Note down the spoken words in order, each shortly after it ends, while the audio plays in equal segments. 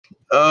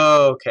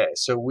Okay,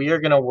 so we are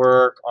going to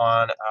work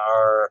on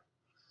our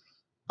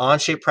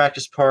on-shape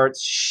practice parts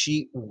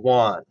sheet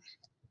 1.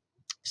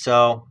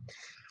 So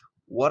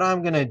what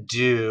I'm going to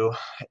do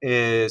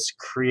is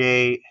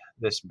create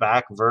this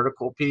back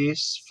vertical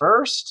piece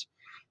first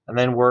and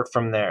then work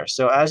from there.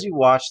 So as you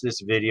watch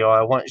this video,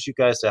 I want you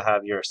guys to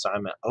have your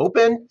assignment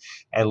open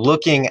and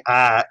looking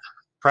at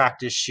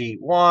practice sheet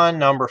 1,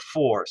 number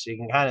 4, so you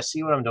can kind of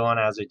see what I'm doing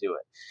as I do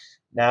it.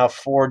 Now,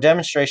 for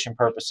demonstration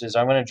purposes,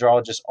 I'm going to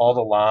draw just all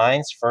the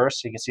lines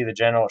first so you can see the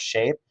general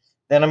shape.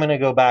 Then I'm going to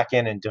go back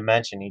in and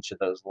dimension each of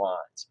those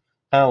lines.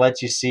 Kind of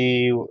lets you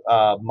see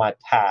my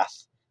path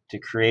to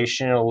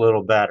creation a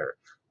little better.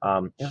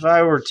 If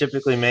I were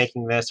typically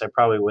making this, I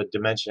probably would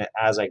dimension it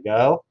as I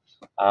go,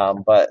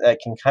 but that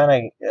can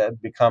kind of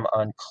become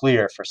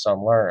unclear for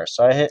some learners.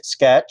 So I hit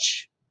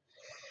sketch.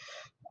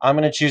 I'm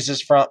going to choose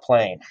this front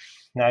plane.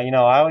 Now,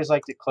 I always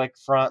like to click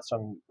front so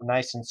I'm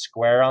nice and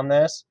square on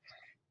this.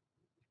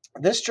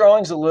 This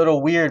drawing's a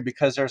little weird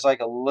because there's like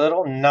a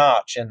little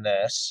notch in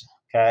this,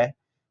 okay,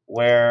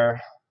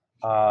 where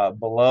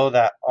below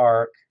that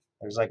arc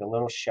there's like a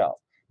little shelf.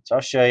 So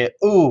I'll show you.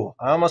 Ooh,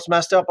 I almost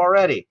messed up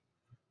already.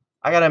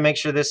 I gotta make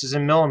sure this is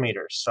in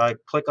millimeters. So I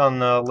click on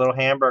the little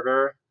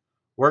hamburger,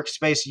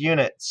 workspace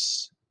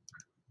units,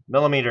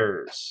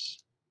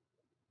 millimeters.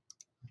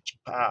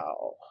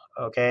 Wow.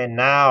 Okay,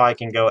 now I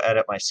can go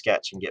edit my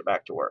sketch and get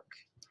back to work.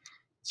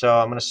 So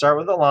I'm gonna start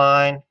with a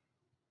line,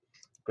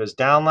 goes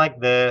down like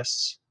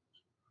this,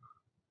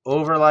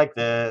 over like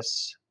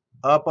this,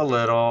 up a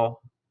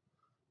little,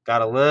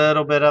 got a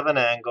little bit of an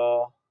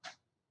angle,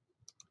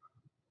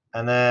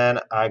 and then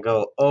I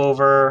go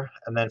over,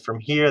 and then from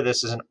here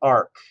this is an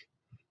arc.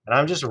 And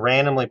I'm just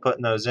randomly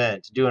putting those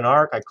in. To do an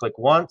arc, I click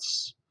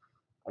once,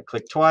 I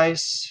click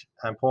twice,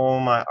 and pull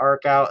my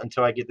arc out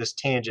until I get this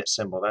tangent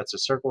symbol. That's a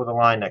circle with a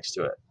line next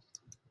to it.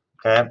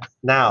 Okay,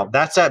 now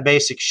that's that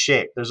basic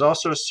shape. There's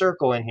also a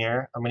circle in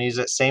here. I'm going to use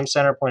that same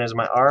center point as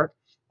my arc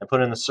and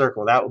put in the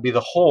circle. That will be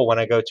the hole when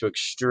I go to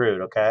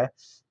extrude. Okay,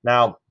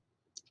 now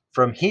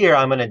from here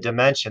I'm going to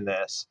dimension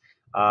this,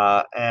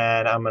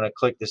 and I'm going to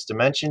click this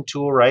dimension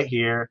tool right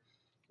here.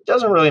 It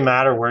doesn't really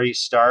matter where you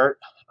start.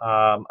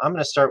 I'm going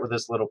to start with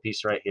this little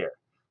piece right here.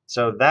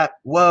 So that,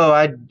 whoa,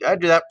 I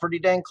do that pretty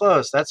dang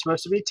close. That's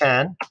supposed to be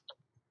 10.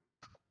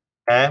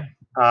 Okay,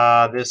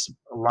 this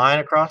line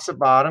across the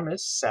bottom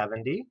is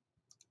 70.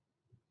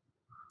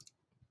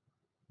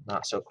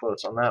 Not so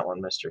close on that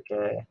one, Mr.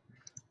 K.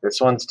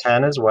 This one's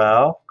 10 as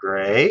well.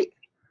 Great.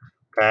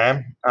 Okay.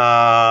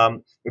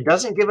 It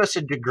doesn't give us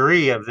a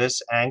degree of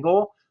this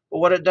angle, but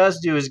what it does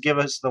do is give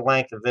us the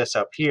length of this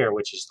up here,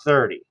 which is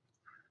 30.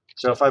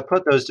 So if I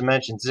put those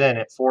dimensions in,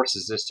 it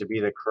forces this to be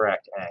the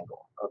correct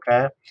angle.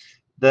 Okay.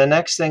 The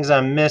next things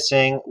I'm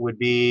missing would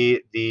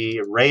be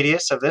the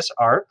radius of this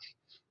arc.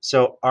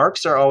 So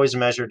arcs are always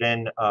measured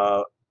in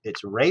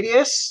its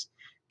radius.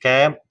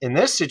 Okay. In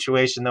this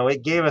situation, though,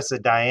 it gave us a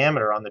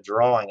diameter on the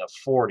drawing of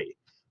 40.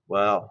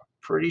 Well,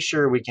 pretty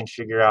sure we can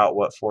figure out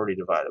what 40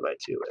 divided by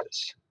 2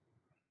 is.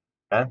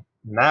 Okay.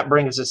 And that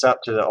brings us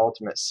up to the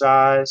ultimate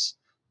size.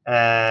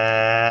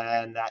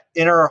 And that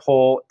inner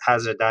hole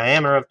has a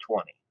diameter of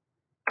 20.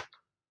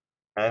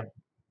 Okay.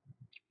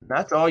 And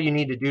that's all you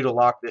need to do to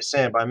lock this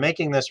in. By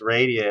making this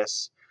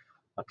radius,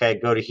 okay,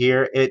 go to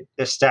here, it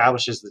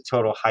establishes the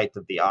total height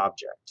of the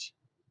object.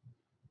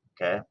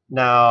 Okay.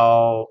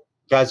 Now,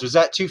 guys, was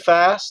that too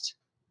fast?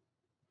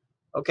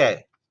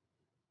 Okay.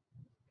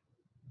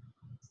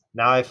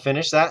 Now I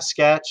finished that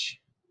sketch.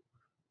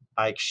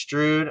 I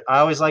extrude. I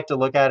always like to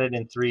look at it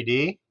in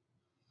 3D.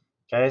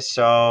 Okay,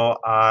 so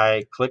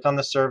I click on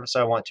the surface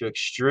I want to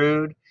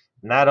extrude,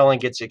 and that only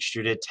gets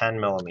extruded 10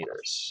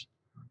 millimeters.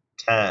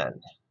 10.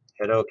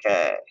 Hit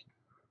OK.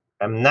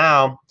 And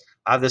now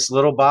I have this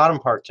little bottom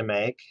part to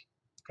make,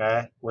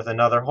 okay, with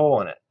another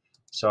hole in it.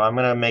 So I'm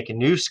going to make a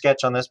new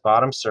sketch on this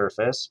bottom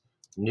surface.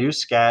 New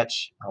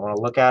sketch. I want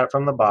to look at it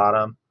from the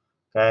bottom.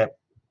 Okay.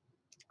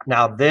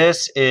 Now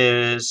this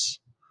is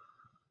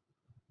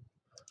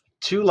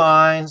 2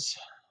 lines,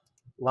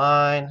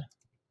 line,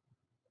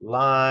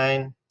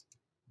 line,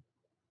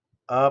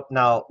 up.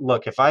 Now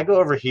look, if I go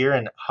over here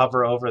and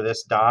hover over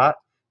this dot,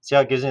 see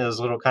how it gives me those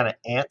little kind of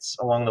ants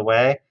along the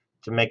way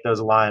to make those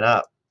line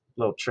up.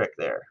 Little trick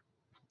there.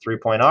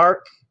 3-point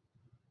arc,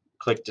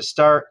 click to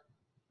start,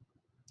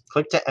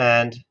 click to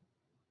end,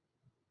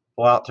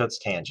 pull out to its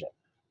tangent.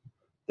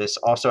 This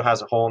also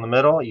has a hole in the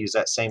middle. Use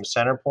that same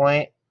center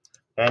point.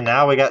 And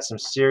now we got some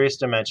serious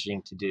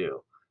dimensioning to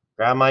do.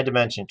 Grab my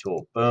dimension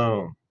tool.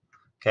 Boom.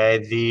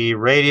 Okay, the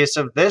radius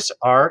of this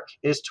arc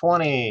is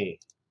 20.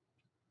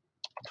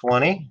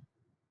 20.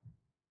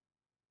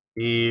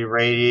 The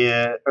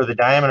radius or the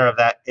diameter of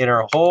that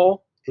inner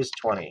hole is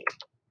 20.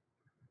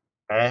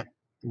 Okay.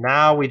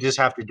 Now we just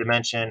have to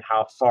dimension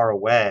how far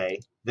away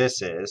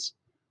this is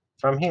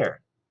from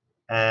here.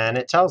 And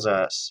it tells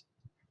us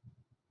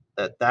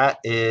that that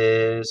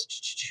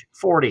is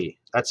 40.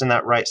 That's in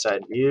that right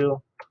side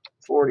view.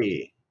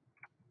 40.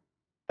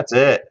 That's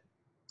it.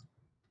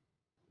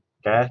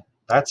 Okay.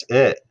 That's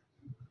it.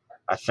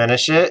 I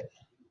finish it.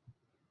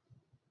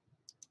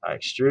 I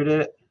extrude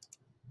it.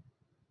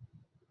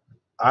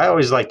 I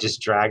always like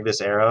just drag this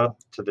arrow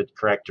to the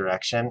correct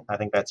direction. I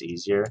think that's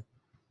easier.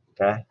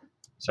 Okay,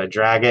 so I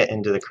drag it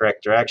into the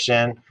correct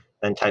direction,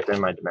 then type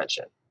in my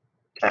dimension,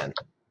 10.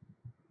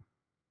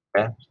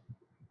 Okay,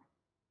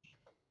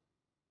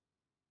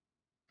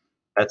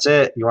 that's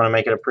it. You want to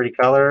make it a pretty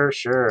color?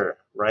 Sure.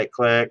 Right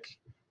click,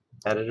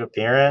 edit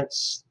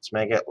appearance. Let's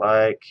make it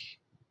like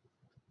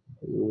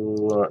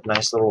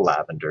nice little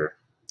lavender.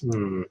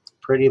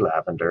 Pretty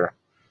lavender.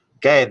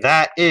 Okay,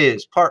 that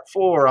is part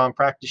 4 on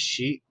practice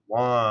sheet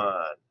 1.